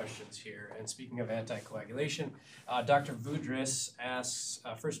virtual questions here. And speaking of anticoagulation, Dr. Vudris asks,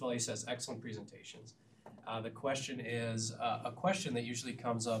 first of all, he says, excellent presentations. The question is, a question that usually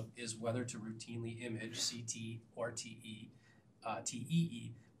comes up is whether to routinely image CT or TEE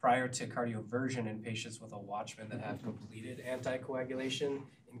prior to cardioversion in patients with a Watchman that have completed anticoagulation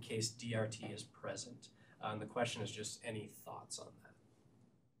in case DRT is present. And the question is just any thoughts on that?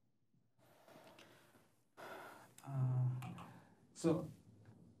 So,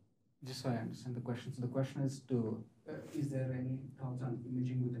 just so I understand the question, so the question is is there any thoughts on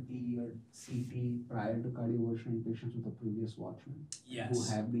imaging with a TE or CT prior to cardioversion in patients with a previous Watchman who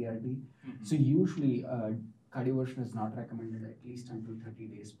have DRT? Mm-hmm. So usually cardioversion is not recommended at least until 30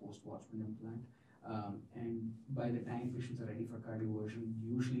 days post-Watchman implant. And by the time patients are ready for cardioversion,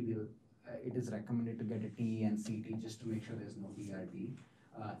 usually it is recommended to get a TE and CT just to make sure there's no DRT.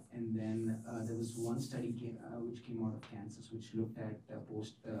 And then there was one study which came out of Kansas which looked at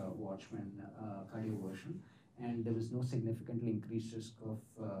post-Watchman cardioversion, and there was no significantly increased risk of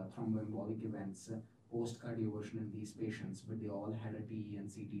thromboembolic events post-cardioversion in these patients, but they all had a TE and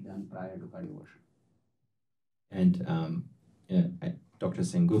CT done prior to cardioversion. And Dr.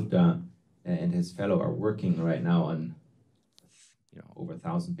 Sengupta and his fellow are working right now on, you know, over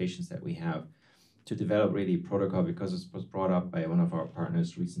 1,000 patients that we have to develop really protocol, because it was brought up by one of our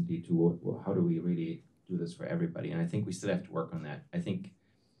partners recently to, well, how do we really do this for everybody? And I think we still have to work on that. I think,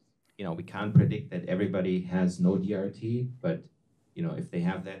 you know, we can't predict that everybody has no DRT, but, you know, if they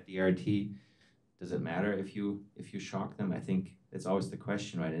have that DRT, does it matter if you shock them? I think that's always the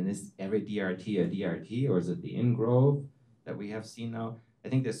question, right? And is every DRT a DRT, or is it the ingrowth that we have seen now? I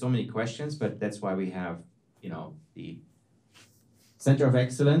think there's so many questions, but that's why we have, you know, the Center of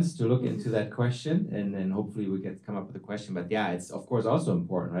Excellence to look into that question, and then hopefully we come up with a question. But yeah, it's of course also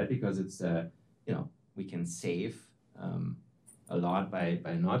important, right? Because it's, you know, we can save a lot by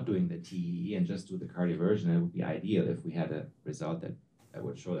not doing the TEE and just do the cardioversion. It would be ideal if we had a result that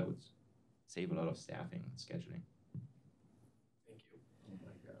would show that would save a lot of staffing and scheduling. Thank you. Oh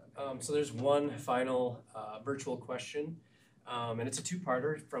my God. So there's one final virtual question, and it's a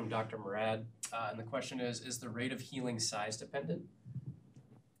 2-parter from Dr. Murad. And the question is the rate of healing size dependent?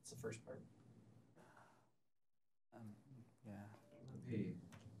 That's the first part. Yeah.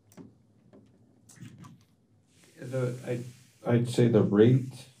 I'd say the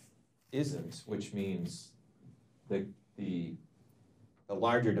rate isn't, which means the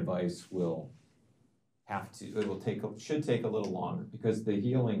larger device should take a little longer, because the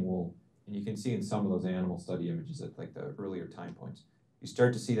healing will, and you can see in some of those animal study images at like the earlier time points, you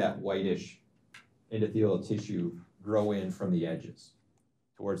start to see that whitish endothelial tissue grow in from the edges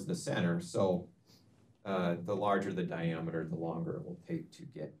towards the center. So the larger the diameter, the longer it will take to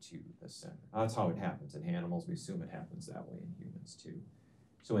get to the center. That's how it happens in animals. We assume it happens that way in humans too.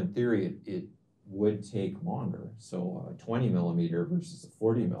 So in theory, it would take longer. So a 20 millimeter versus a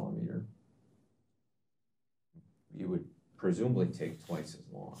 40 millimeter, you would presumably take twice as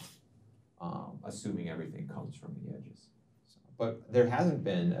long, assuming everything comes from the edges. So, but there hasn't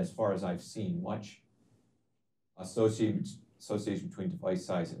been, as far as I've seen, much association between device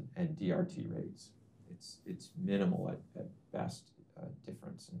size and DRT rates. It's minimal at best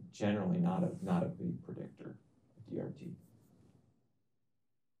difference, and generally not a big predictor of DRT.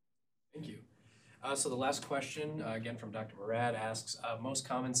 Thank you. So the last question, again from Dr. Murad, asks, most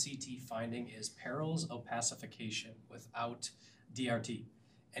common CT finding is Perel's opacification without DRT.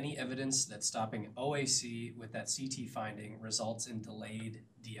 any evidence that stopping OAC with that CT finding results in delayed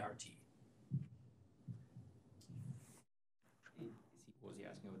DRT? Was he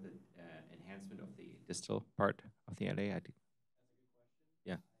asking about the enhancement of the distal part of the LA?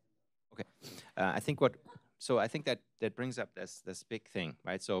 Yeah. Okay. I think that brings up this big thing,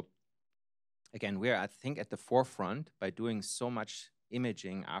 right? So again, we're, I think, at the forefront by doing so much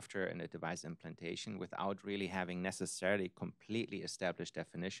imaging after a device implantation without really having necessarily completely established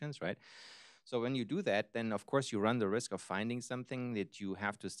definitions, right? So when you do that, then of course you run the risk of finding something that you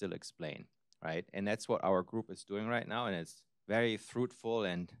have to still explain, right? And that's what our group is doing right now, and it's very fruitful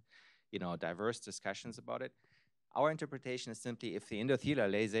and, you know, diverse discussions about it. Our interpretation is simply if the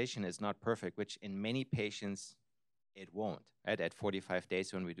endothelialization is not perfect, which in many patients it won't, right? At 45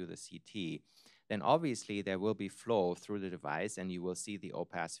 days when we do the CT, then obviously there will be flow through the device and you will see the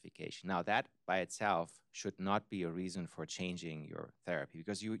opacification. Now that by itself should not be a reason for changing your therapy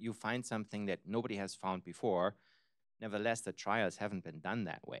because you find something that nobody has found before. Nevertheless, the trials haven't been done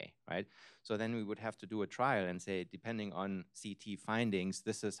that way, right? So then we would have to do a trial and say, depending on CT findings,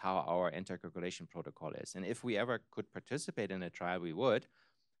 this is how our anticoagulation protocol is. And if we ever could participate in a trial, we would.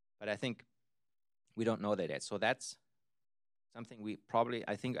 But I think we don't know that yet. So that's something we probably,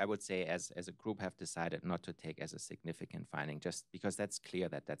 I think I would say as a group have decided not to take as a significant finding, just because that's clear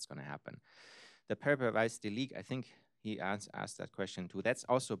that that's going to happen. The peripervious leak, I think he asked that question too. That's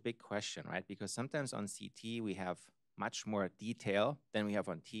also a big question, right? Because sometimes on CT we have much more detail than we have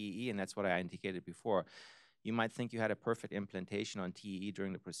on TEE, and that's what I indicated before. You might think you had a perfect implantation on TEE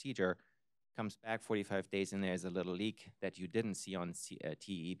during the procedure, comes back 45 days and there's a little leak that you didn't see on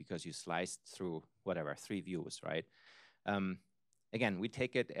TEE because you sliced through whatever, 3 views, right? Again, we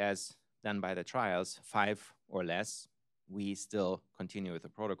take it as done by the trials, 5 or less, we still continue with the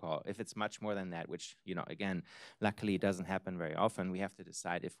protocol. If it's much more than that, which, you know, again, luckily it doesn't happen very often, we have to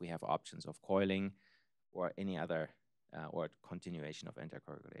decide if we have options of coiling or any other, or continuation of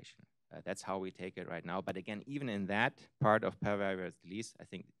anticoagulation. That's how we take it right now. But again, even in that part of peripervious release, I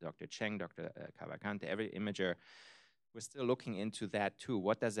think Dr. Cheng, Dr. Cavalcante, every imager, we're still looking into that too.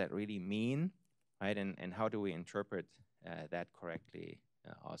 What does that really mean, right? And how do we interpret that correctly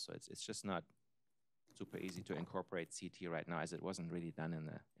also? It's just not super easy to incorporate CT right now as it wasn't really done in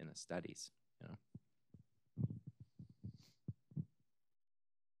the studies, you know.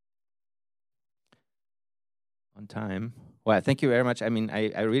 On time. Well, thank you very much. I mean,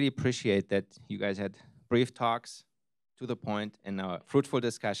 I really appreciate that you guys had brief talks, to the point, and now a fruitful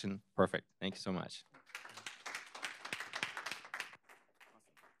discussion. Perfect. Thank you so much.